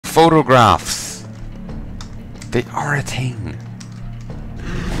Photographs. They are a thing.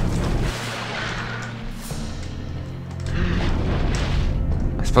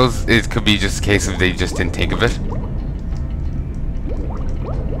 I suppose it could be just a case of they just didn't think of it.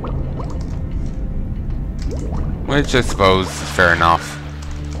 Which I suppose is fair enough.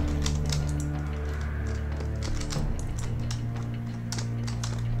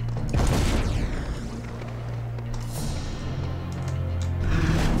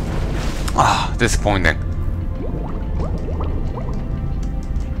 Ah, disappointing.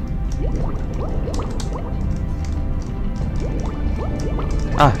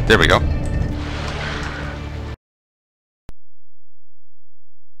 Ah, there we go.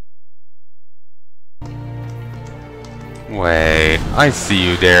 Wait, I see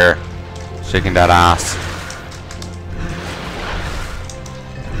you there, shaking that ass.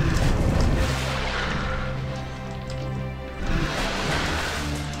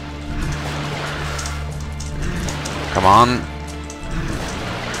 Come on.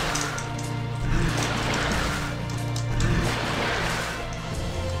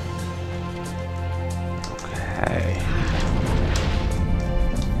 Okay.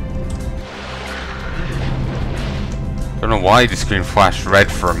 Don't know why the screen flashed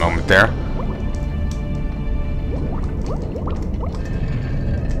red for a moment there.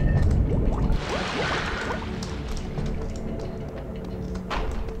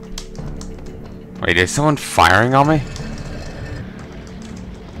 Wait, is someone firing on me?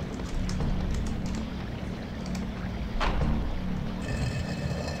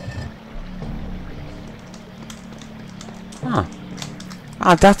 Huh.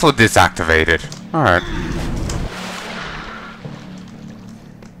 Ah, that's what this activated. Alright.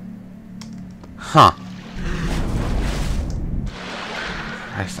 Huh.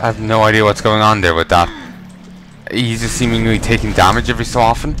 I have no idea what's going on there with that. He's just seemingly taking damage every so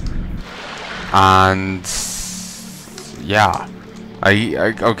often. And yeah, I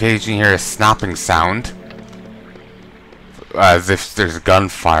occasionally hear a snapping sound as if there's a gun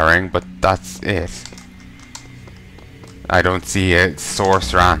firing, but that's it. I don't see a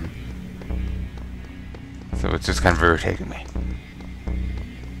source or anything, so it's just kind of irritating me.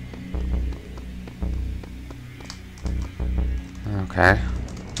 Okay.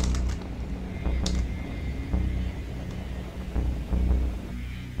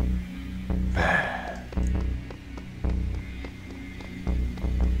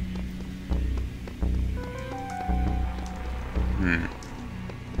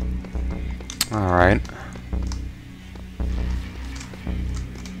 Alright.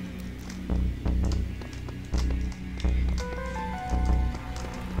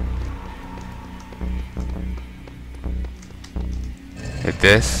 Hit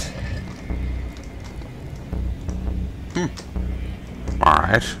this.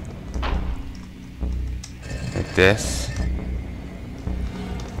 Alright. Hit this.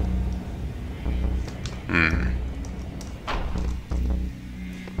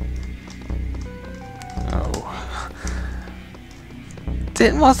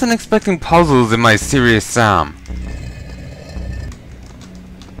 Wasn't expecting puzzles in my Serious Sam.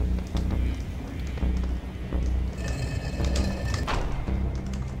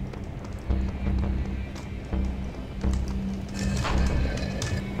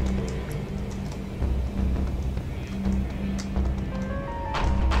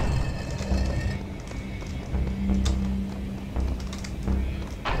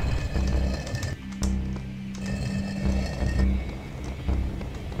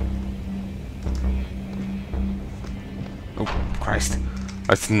 Christ.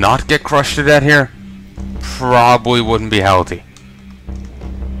 Let's not get crushed to death here. Probably wouldn't be healthy.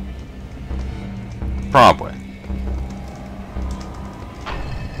 Probably.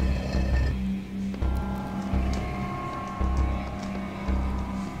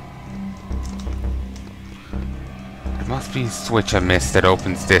 There must be a switch I missed that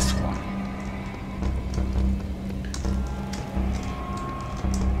opens this one.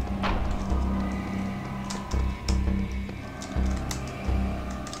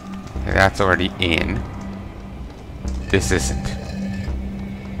 That's already in. This isn't.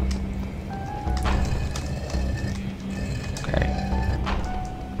 Okay.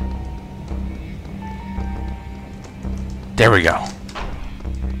 There we go.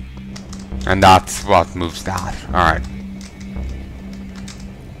 And that's what moves that. Alright.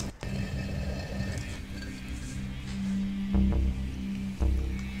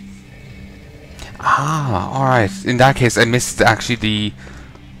 Ah, alright. In that case, I missed actually the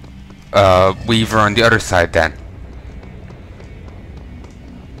Weaver on the other side then.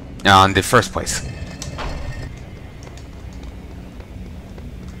 In the first place.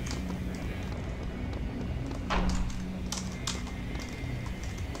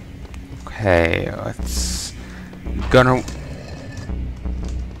 Okay, let's gun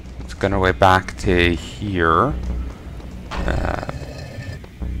our way back to here.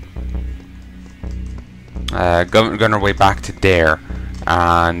 Gun our way back to there,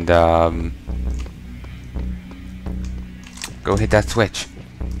 and go hit that switch.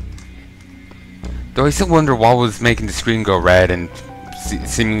 Though I still wonder what was making the screen go red and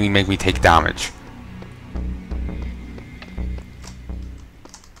seemingly make me take damage.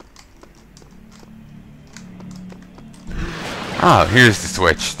 Ah, here's the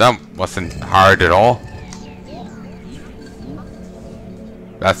switch. That wasn't hard at all.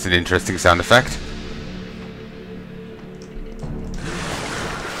 That's an interesting sound effect.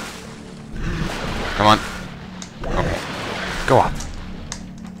 Come on. Okay. Go up.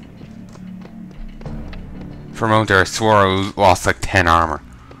 For a moment there I swore I lost like 10 armor.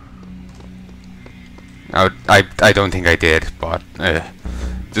 I don't think I did, but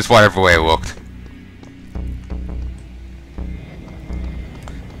just whatever way it looked.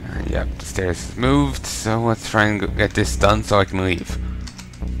 Yep, the stairs has moved, so let's try and get this done so I can leave.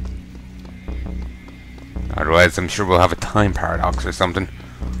 Otherwise I'm sure we'll have a time paradox or something.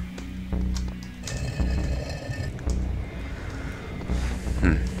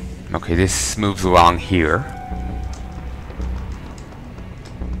 Okay, this moves along here.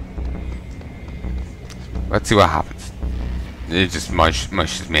 Let's see what happens. It just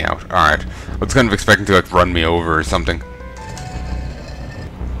mushes me out. Alright. I was kind of expecting to like run me over or something.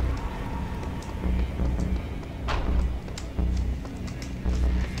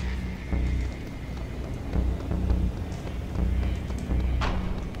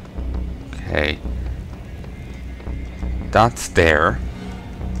 Okay. That's there.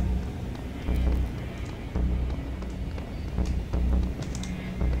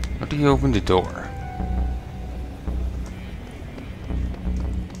 How do you open the door?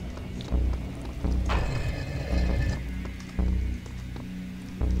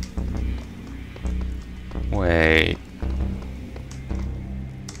 Wait.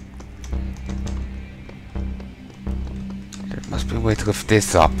 There must be a way to lift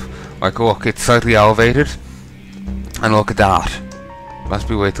this up. Like, look, it's slightly elevated. And look at that. Must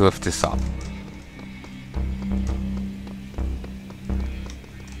be a way to lift this up.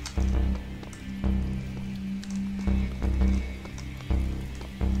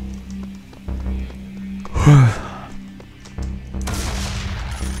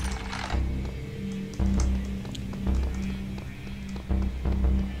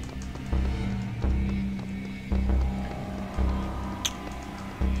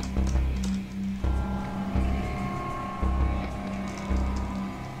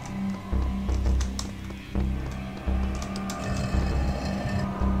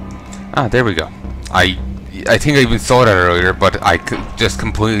 Ah, there we go. I think I even saw that earlier, but I just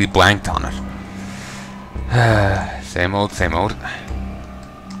completely blanked on it. Same old, same old.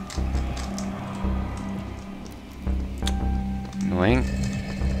 Annoying.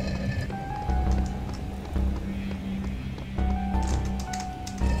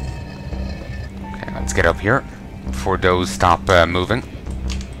 Okay, let's get up here before those stop moving.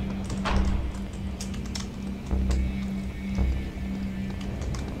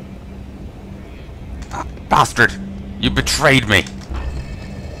 Bastard! You betrayed me!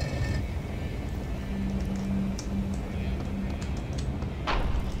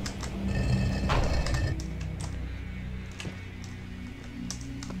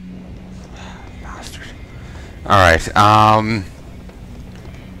 Bastard. Alright,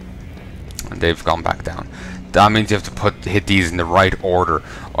 they've gone back down. That means you have to hit these in the right order,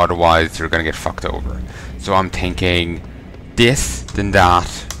 otherwise you're gonna get fucked over. So I'm thinking this, then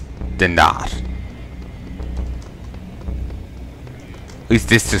that, then that. At least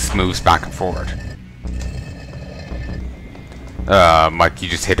this just moves back and forward. Like you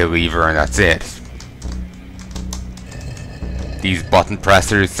just hit a lever and that's it. These button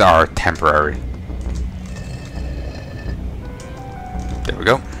pressers are temporary. There we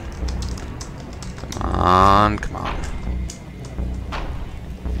go. Come on, come on.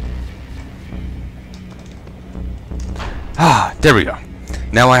 Ah, there we go.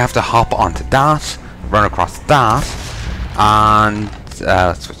 Now I have to hop onto that, run across that, and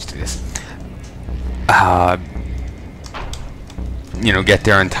let's switch to this. You know, get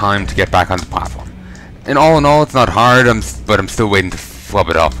there in time to get back on the platform. And all in all, it's not hard, but I'm still waiting to flub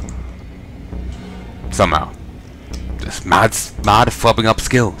it up. Somehow. Just mad flubbing up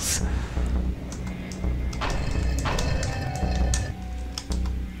skills.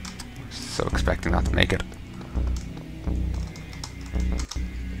 So expecting not to make it.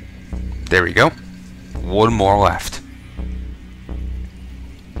 There we go. One more left.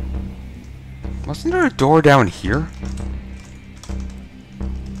 Wasn't there a door down here?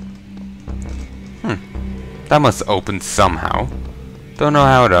 That must open somehow. Don't know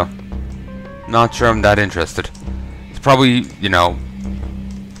how though. Not sure I'm that interested. It's probably, you know,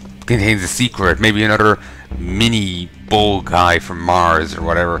 contains a secret. Maybe another mini bull guy from Mars or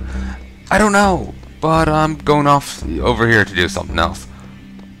whatever. I don't know. But I'm going off over here to do something else.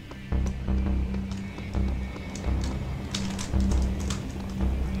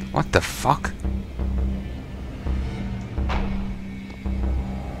 What the fuck?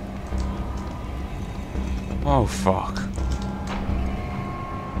 Oh fuck.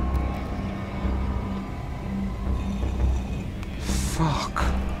 Fuck.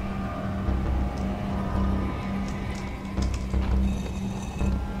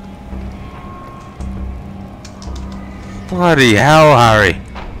 Bloody hell, Harry.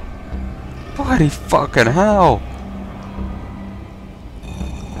 Bloody fucking hell.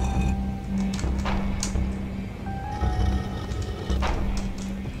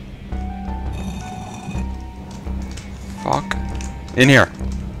 Fuck. In here.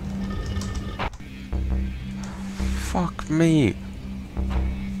 Fuck me.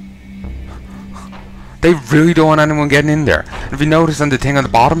 They really don't want anyone getting in there. If you notice on the thing on the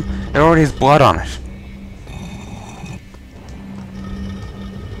bottom, it already has blood on it.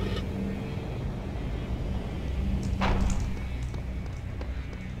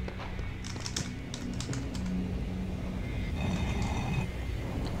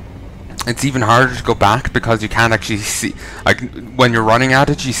 It's even harder to go back because you can't actually see, like, when you're running at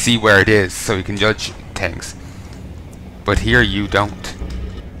it, you see where it is, so you can judge things. But here you don't.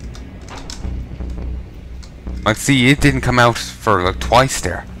 Like, see, it didn't come out for like twice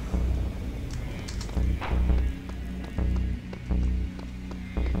there.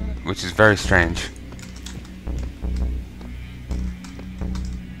 Which is very strange.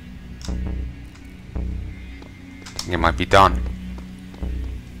 I think it might be done.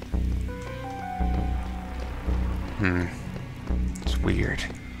 It's weird.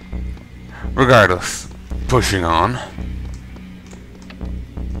 Regardless, pushing on.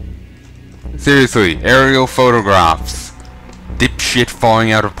 Seriously, aerial photographs. Dipshit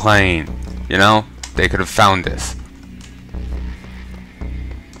falling out of plane. You know, they could have found this.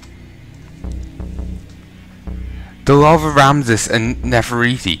 The love of Ramses and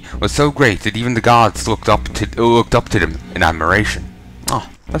Nefertiti was so great that even the gods looked up to them in admiration. Oh,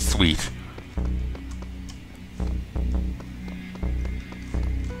 that's sweet.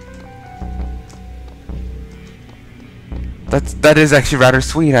 That is actually rather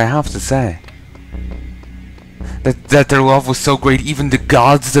sweet, I have to say. That their love was so great, even the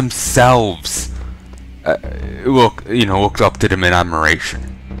gods themselves looked up to them in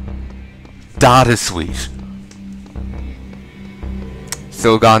admiration. That is sweet.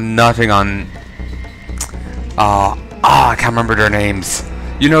 Still got nothing on. I can't remember their names.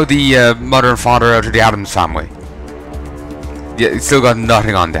 You know, the mother and father out of the Addams family. Yeah, still got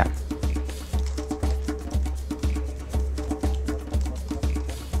nothing on them.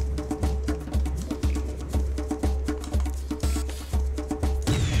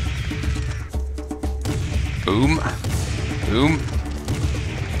 Boom. Boom.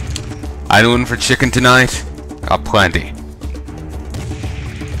 Anyone for chicken tonight? Got plenty.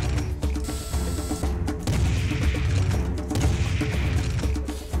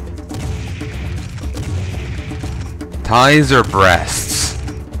 Thighs or breasts?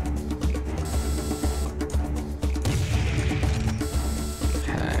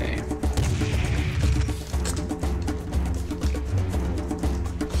 Okay.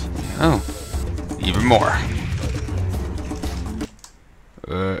 Oh. Even more.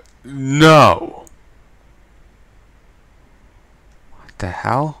 No! What the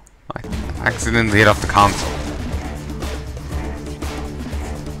hell? I accidentally hit off the console.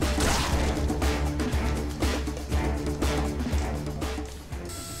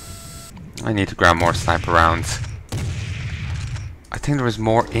 I need to grab more sniper rounds. I think there was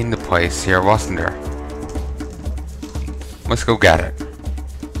more in the place here, wasn't there? Let's go get it.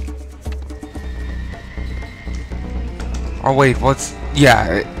 Oh wait, what's...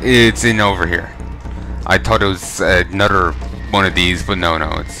 Yeah, it's in over here. I thought it was another one of these, but no,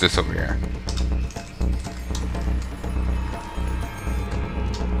 it's just over here.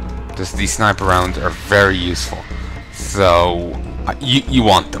 Just these sniper rounds are very useful. So, you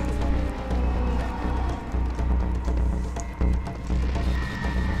want them.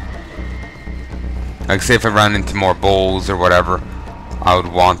 Like, say if I ran into more bulls or whatever, I would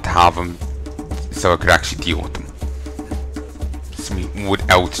want to have them so I could actually deal with them.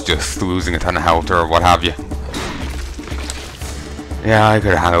 Without just losing a ton of health or what have you. Yeah, I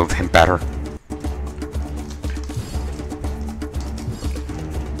could have handled him better.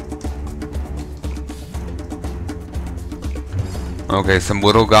 Okay, some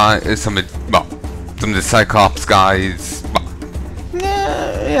little guys, some of the Cyclops guys. Well,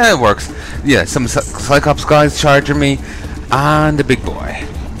 yeah, it works. Yeah, some Cyclops guys charging me, and the big boy.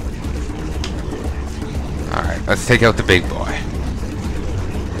 Alright, let's take out the big boy.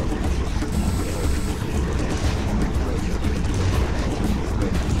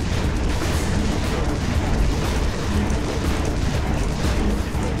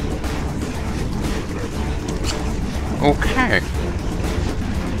 Okay.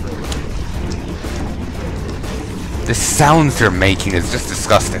 The sounds they're making is just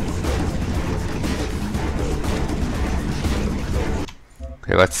disgusting.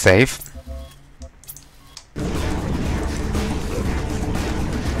 Okay, let's save.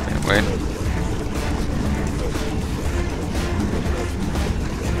 Wait.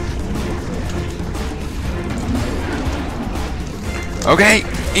 Okay,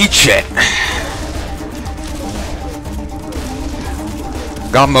 eat shit.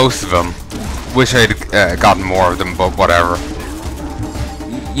 Got most of them. Wish I'd gotten more of them, but whatever.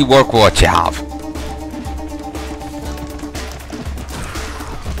 You work with what you have.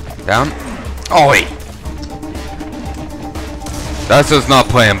 Down. Oi! That's just not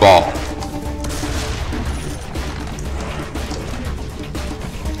playing ball.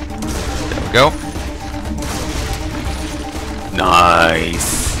 There we go.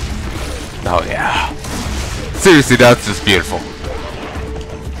 Nice. Oh yeah. Seriously, that's just beautiful.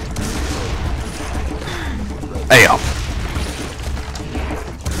 Hey up.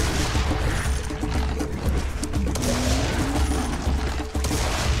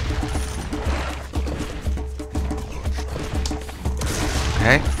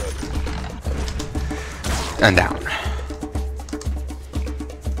 Okay. And down.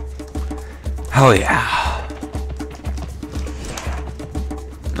 Hell yeah.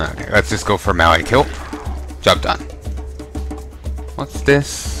 Okay, let's just go for melee kill. Job done. What's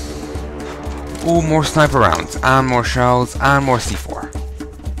this? Ooh, more sniper rounds, and more shells, and more C4.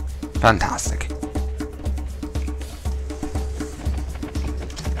 Fantastic.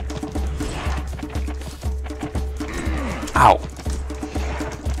 Ow.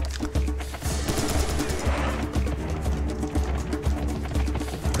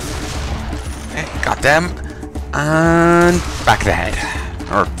 Okay, got them. And back of the head.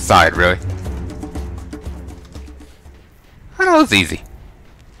 Or side, really. I know it's easy.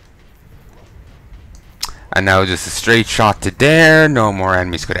 And now just a straight shot to there. No more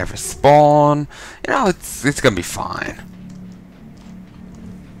enemies could ever spawn. You know, it's gonna be fine.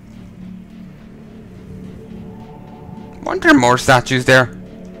 Weren't there more statues there?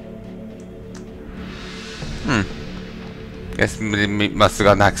 Guess it must have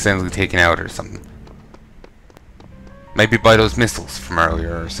gotten accidentally taken out or something. Maybe by those missiles from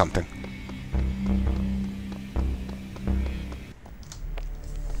earlier or something.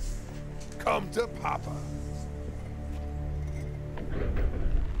 Come to Papa.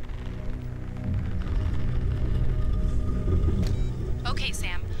 Okay,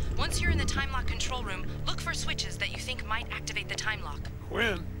 Sam. Once you're in the time lock control room, look for switches that you think might activate the time lock.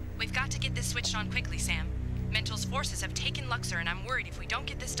 Quinn? We've got to get this switched on quickly, Sam. Mental's forces have taken Luxor, and I'm worried if we don't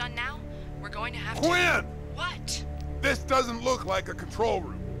get this done now, we're going to have to... Quinn! What? This doesn't look like a control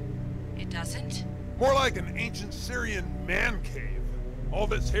room. It doesn't? More like an ancient Syrian man cave. All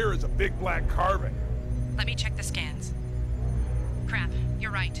this here is a big black carving. Let me check the scans. Crap,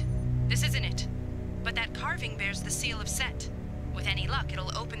 you're right. This isn't it. But that carving bears the seal of Set. With any luck,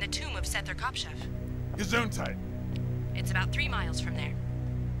 it'll open the tomb of Sether Kopchev. Gesundheit. It's about 3 miles from there.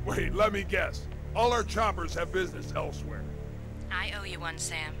 Wait, let me guess. All our choppers have business elsewhere. I owe you one,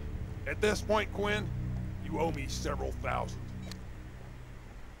 Sam. At this point, Quinn, you owe me several thousand.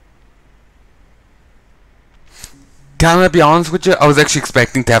 Can I be honest with you? I was actually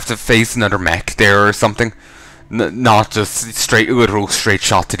expecting to have to face another mech there or something. Not just literal straight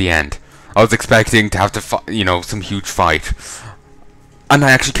shot to the end. I was expecting to have to you know, some huge fight. And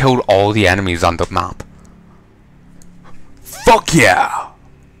I actually killed all the enemies on the map. Fuck yeah!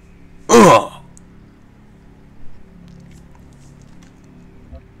 Ugh!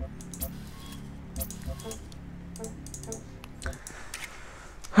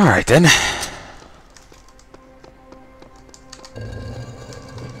 Alright then.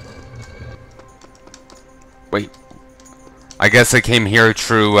 Wait. I guess I came here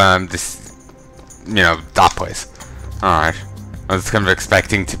through this, you know, that place. Alright. I was kind of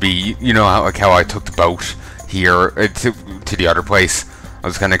expecting to be, you know, like how I took the boat here to the other place. I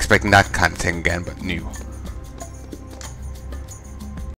was kind of expecting that kind of thing again, but new.